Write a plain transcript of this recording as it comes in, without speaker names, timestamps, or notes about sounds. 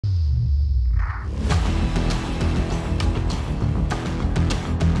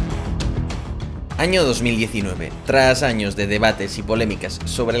Año 2019. Tras años de debates y polémicas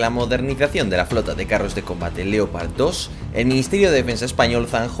sobre la modernización de la flota de carros de combate Leopard 2, el Ministerio de Defensa español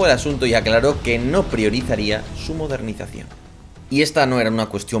zanjó el asunto y aclaró que no priorizaría su modernización. Y esta no era una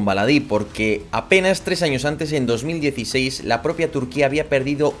cuestión baladí, porque apenas 3 años antes, en 2016, la propia Turquía había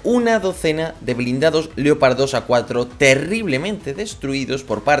perdido una docena de blindados Leopard 2 A4 terriblemente destruidos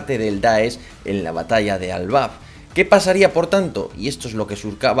por parte del Daesh en la batalla de Al-Bab. ¿Qué pasaría, por tanto? Y esto es lo que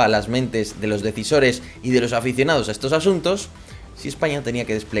surcaba las mentes de los decisores y de los aficionados a estos asuntos, si España tenía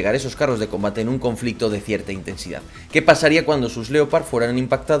que desplegar esos carros de combate en un conflicto de cierta intensidad. ¿Qué pasaría cuando sus Leopard fueran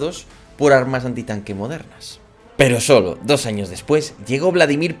impactados por armas antitanque modernas? Pero solo 2 años después llegó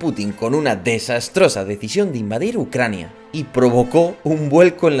Vladimir Putin con una desastrosa decisión de invadir Ucrania y provocó un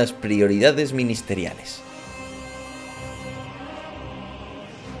vuelco en las prioridades ministeriales.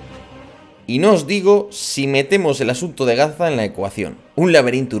 Y no os digo si metemos el asunto de Gaza en la ecuación, un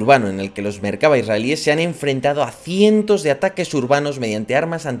laberinto urbano en el que los merkabah israelíes se han enfrentado a cientos de ataques urbanos mediante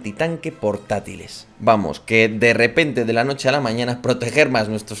armas antitanque portátiles. Vamos, que de repente de la noche a la mañana proteger más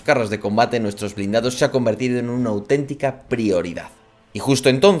nuestros carros de combate, nuestros blindados, se ha convertido en una auténtica prioridad. Y justo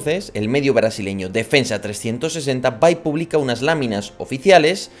entonces, el medio brasileño Defensa 360 va y publica unas láminas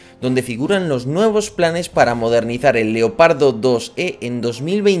oficiales donde figuran los nuevos planes para modernizar el Leopardo 2E en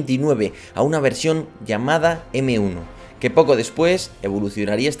 2029 a una versión llamada M1, que poco después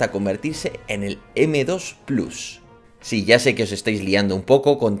evolucionaría hasta convertirse en el M2 Plus. Sí, ya sé que os estáis liando un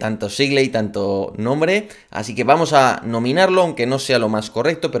poco con tanto sigla y tanto nombre, así que vamos a nominarlo, aunque no sea lo más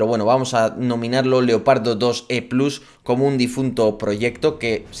correcto, pero bueno, vamos a nominarlo Leopardo 2E Plus como un difunto proyecto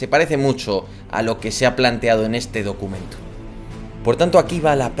que se parece mucho a lo que se ha planteado en este documento. Por tanto, aquí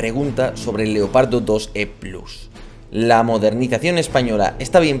va la pregunta sobre el Leopardo 2E Plus. ¿La modernización española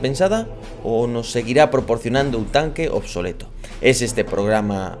está bien pensada o nos seguirá proporcionando un tanque obsoleto? ¿Es este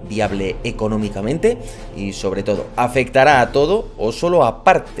programa viable económicamente? Y sobre todo, ¿afectará a todo o solo a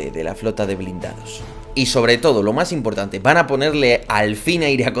parte de la flota de blindados? Y sobre todo, lo más importante, ¿van a ponerle al fin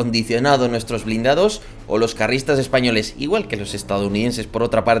aire acondicionado a nuestros blindados? ¿O los carristas españoles, igual que los estadounidenses por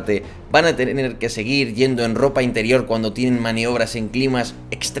otra parte, van a tener que seguir yendo en ropa interior cuando tienen maniobras en climas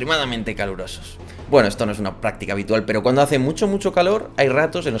extremadamente calurosos? Bueno, esto no es una práctica habitual, pero cuando hace mucho calor, hay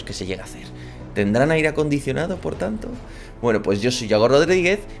ratos en los que se llega a hacer. ¿Tendrán aire acondicionado, por tanto? Bueno, pues yo soy Yago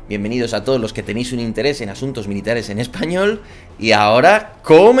Rodríguez, bienvenidos a todos los que tenéis un interés en asuntos militares en español, y ahora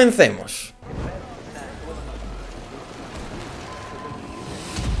 ¡comencemos!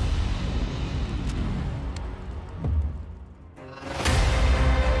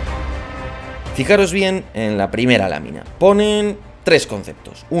 Fijaros bien en la primera lámina. Ponen 3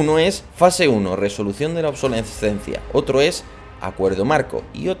 conceptos. Uno es fase 1, resolución de la obsolescencia. Otro es acuerdo marco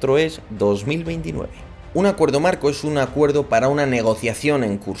y otro es 2029. Un acuerdo marco es un acuerdo para una negociación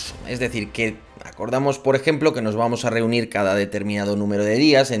en curso. Es decir, que acordamos, por ejemplo, que nos vamos a reunir cada determinado número de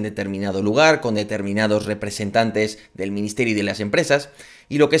días en determinado lugar con determinados representantes del ministerio y de las empresas.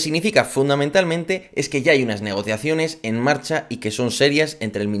 Y lo que significa fundamentalmente es que ya hay unas negociaciones en marcha y que son serias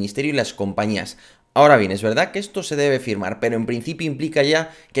entre el ministerio y las compañías. Ahora bien, es verdad que esto se debe firmar, pero en principio implica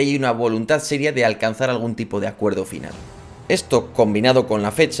ya que hay una voluntad seria de alcanzar algún tipo de acuerdo final. Esto, combinado con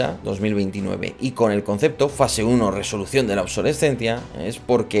la fecha, 2029, y con el concepto fase 1, resolución de la obsolescencia, es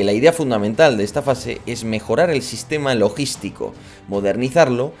porque la idea fundamental de esta fase es mejorar el sistema logístico,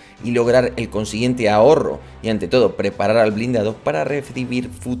 modernizarlo y lograr el consiguiente ahorro, y ante todo preparar al blindado para recibir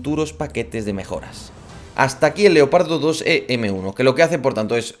futuros paquetes de mejoras. Hasta aquí el Leopardo 2E M1, que lo que hace, por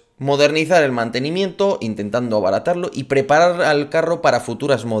tanto, es modernizar el mantenimiento, intentando abaratarlo y preparar al carro para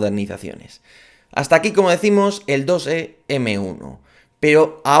futuras modernizaciones. Hasta aquí, como decimos, el 2E M1.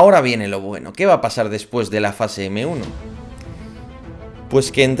 Pero ahora viene lo bueno. ¿Qué va a pasar después de la fase M1?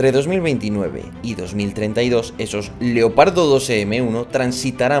 Pues que entre 2029 y 2032 esos Leopardo 2E M1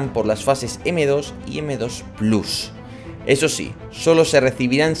 transitarán por las fases M2 y M2 Plus. Eso sí, solo se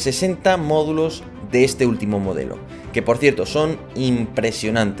recibirán 60 módulos de este último modelo, que por cierto son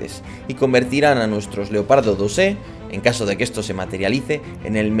impresionantes y convertirán a nuestros Leopardo 2E, en caso de que esto se materialice,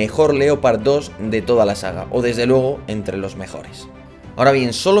 en el mejor Leopard 2 de toda la saga, o desde luego entre los mejores. Ahora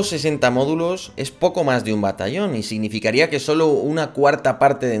bien, solo 60 módulos es poco más de un batallón y significaría que solo una cuarta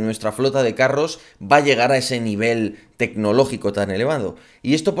parte de nuestra flota de carros va a llegar a ese nivel tecnológico tan elevado.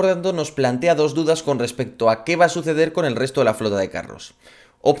 Y esto, por tanto, nos plantea 2 dudas con respecto a qué va a suceder con el resto de la flota de carros.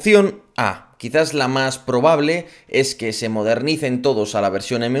 Opción A, quizás la más probable, es que se modernicen todos a la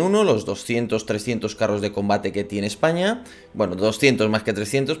versión M1, los 200-300 carros de combate que tiene España. Bueno, 200 más que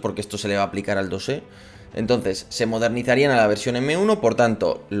 300 porque esto se le va a aplicar al 2E. Entonces, se modernizarían a la versión M1, por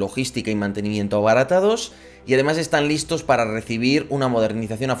tanto, logística y mantenimiento abaratados, y además están listos para recibir una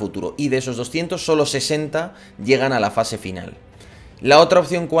modernización a futuro, y de esos 200 solo 60 llegan a la fase final. ¿La otra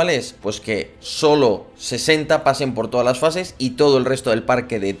opción cuál es? Pues que solo 60 pasen por todas las fases y todo el resto del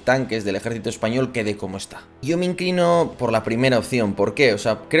parque de tanques del ejército español quede como está. Yo me inclino por la primera opción. ¿Por qué? O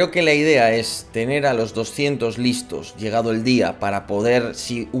sea, creo que la idea es tener a los 200 listos llegado el día para poder,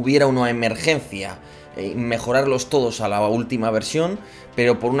 si hubiera una emergencia, mejorarlos todos a la última versión,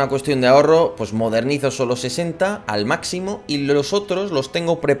 pero por una cuestión de ahorro, pues modernizo solo 60 al máximo y los otros los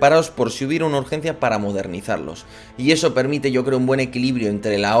tengo preparados por si hubiera una urgencia para modernizarlos. Y eso permite, yo creo, un buen equilibrio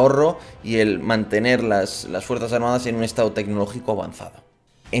entre el ahorro y el mantener las Fuerzas Armadas en un estado tecnológico avanzado.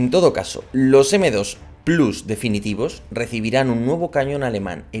 En todo caso, los M2 Plus definitivos recibirán un nuevo cañón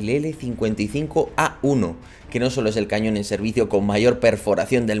alemán, el L55A1, que no solo es el cañón en servicio con mayor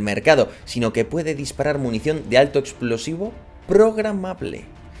perforación del mercado, sino que puede disparar munición de alto explosivo programable.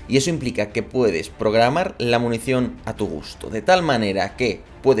 Y eso implica que puedes programar la munición a tu gusto, de tal manera que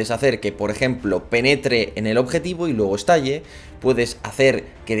puedes hacer que, por ejemplo, penetre en el objetivo y luego estalle, puedes hacer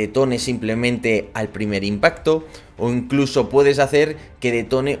que detone simplemente al primer impacto, o incluso puedes hacer que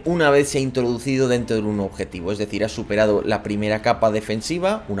detone una vez se ha introducido dentro de un objetivo, es decir, has superado la primera capa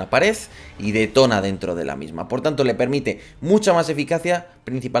defensiva, una pared, y detona dentro de la misma. Por tanto, le permite mucha más eficacia,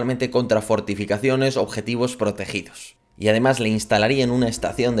 principalmente contra fortificaciones, objetivos protegidos. Y además le instalaría en una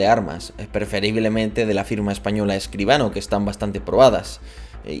estación de armas, preferiblemente de la firma española Escribano, que están bastante probadas.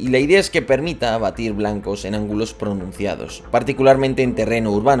 Y la idea es que permita abatir blancos en ángulos pronunciados, particularmente en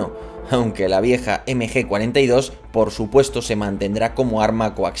terreno urbano, aunque la vieja MG42 por supuesto se mantendrá como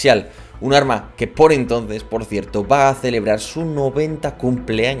arma coaxial, un arma que por entonces, por cierto, va a celebrar su 90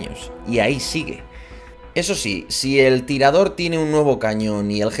 cumpleaños, y ahí sigue. Eso sí, si el tirador tiene un nuevo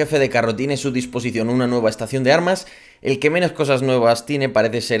cañón y el jefe de carro tiene a su disposición una nueva estación de armas, el que menos cosas nuevas tiene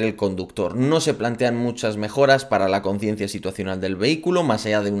parece ser el conductor. No se plantean muchas mejoras para la conciencia situacional del vehículo, más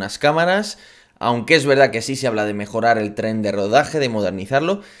allá de unas cámaras, aunque es verdad que sí se habla de mejorar el tren de rodaje, de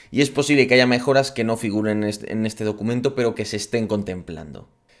modernizarlo, y es posible que haya mejoras que no figuren en este documento, pero que se estén contemplando.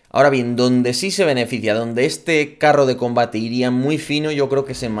 Ahora bien, donde sí se beneficia, donde este carro de combate iría muy fino, yo creo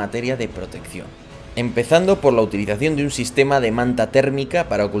que es en materia de protección. Empezando por la utilización de un sistema de manta térmica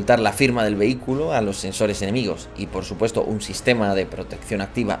para ocultar la firma del vehículo a los sensores enemigos y por supuesto un sistema de protección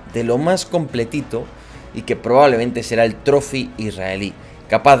activa de lo más completito y que probablemente será el Trophy israelí,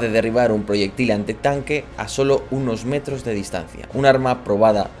 capaz de derribar un proyectil antitanque a solo unos metros de distancia, un arma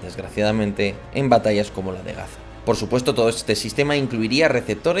probada desgraciadamente en batallas como la de Gaza. Por supuesto, todo este sistema incluiría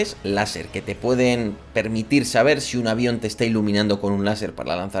receptores láser que te pueden permitir saber si un avión te está iluminando con un láser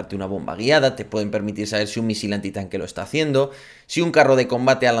para lanzarte una bomba guiada, te pueden permitir saber si un misil antitanque lo está haciendo, si un carro de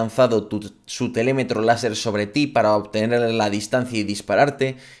combate ha lanzado su telémetro láser sobre ti para obtener la distancia y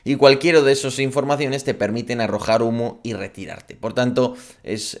dispararte, y cualquiera de esas informaciones te permiten arrojar humo y retirarte. Por tanto,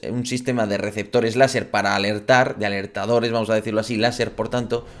 es un sistema de receptores láser para alertar, de alertadores, vamos a decirlo así, láser, por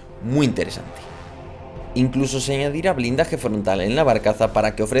tanto, muy interesante. Incluso se añadirá blindaje frontal en la barcaza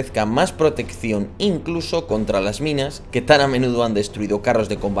para que ofrezca más protección incluso contra las minas que tan a menudo han destruido carros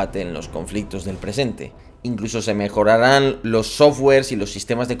de combate en los conflictos del presente. Incluso se mejorarán los softwares y los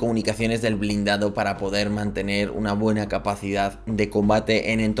sistemas de comunicaciones del blindado para poder mantener una buena capacidad de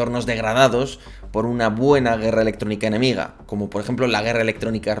combate en entornos degradados por una buena guerra electrónica enemiga, como por ejemplo la guerra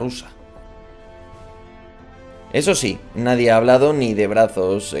electrónica rusa. Eso sí, nadie ha hablado ni de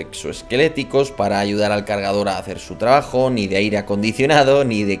brazos exoesqueléticos para ayudar al cargador a hacer su trabajo, ni de aire acondicionado,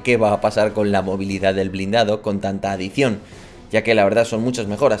 ni de qué va a pasar con la movilidad del blindado con tanta adición, ya que la verdad son muchas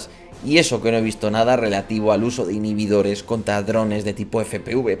mejoras, y eso que no he visto nada relativo al uso de inhibidores contra drones de tipo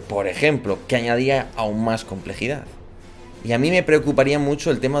FPV, por ejemplo, que añadía aún más complejidad. Y a mí me preocuparía mucho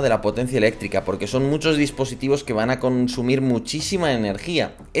el tema de la potencia eléctrica, porque son muchos dispositivos que van a consumir muchísima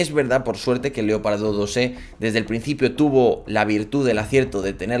energía. Es verdad, por suerte, que el Leopardo 2E desde el principio tuvo la virtud del acierto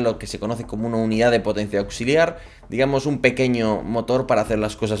de tener lo que se conoce como una unidad de potencia auxiliar, digamos un pequeño motor para hacer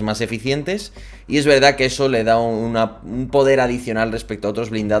las cosas más eficientes, y es verdad que eso le da un poder adicional respecto a otros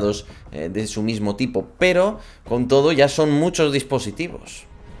blindados de su mismo tipo, pero con todo ya son muchos dispositivos.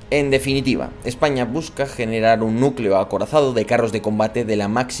 En definitiva, España busca generar un núcleo acorazado de carros de combate de la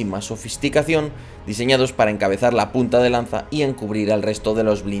máxima sofisticación, diseñados para encabezar la punta de lanza y encubrir al resto de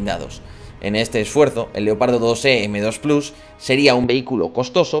los blindados. En este esfuerzo, el Leopardo 2E M2 Plus sería un vehículo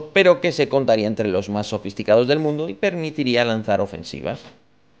costoso, pero que se contaría entre los más sofisticados del mundo y permitiría lanzar ofensivas.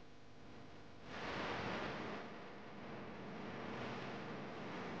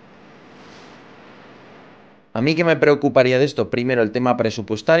 ¿A mí qué me preocuparía de esto? Primero, el tema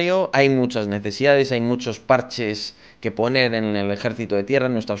presupuestario. Hay muchas necesidades, hay muchos parches que poner en el ejército de tierra,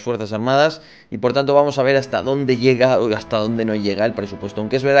 en nuestras fuerzas armadas, y por tanto vamos a ver hasta dónde llega o hasta dónde no llega el presupuesto.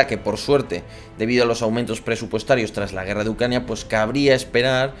 Aunque es verdad que por suerte, debido a los aumentos presupuestarios tras la guerra de Ucrania, pues cabría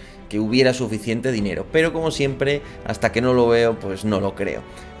esperar que hubiera suficiente dinero. Pero como siempre, hasta que no lo veo, pues no lo creo.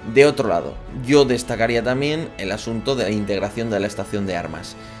 De otro lado, yo destacaría también el asunto de la integración de la estación de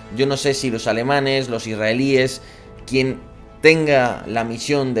armas. Yo no sé si los alemanes, los israelíes, quien tenga la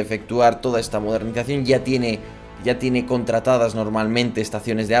misión de efectuar toda esta modernización ya tiene contratadas normalmente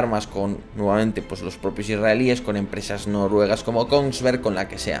estaciones de armas con, nuevamente, pues los propios israelíes, con empresas noruegas como Kongsberg, con la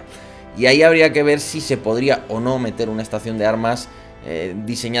que sea. Y ahí habría que ver si se podría o no meter una estación de armas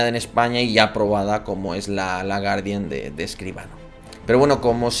diseñada en España y ya aprobada como es la Guardian de Escribano. Pero bueno,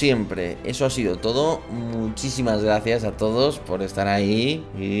 como siempre, eso ha sido todo. Muchísimas gracias a todos por estar ahí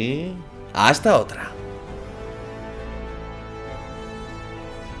y hasta otra.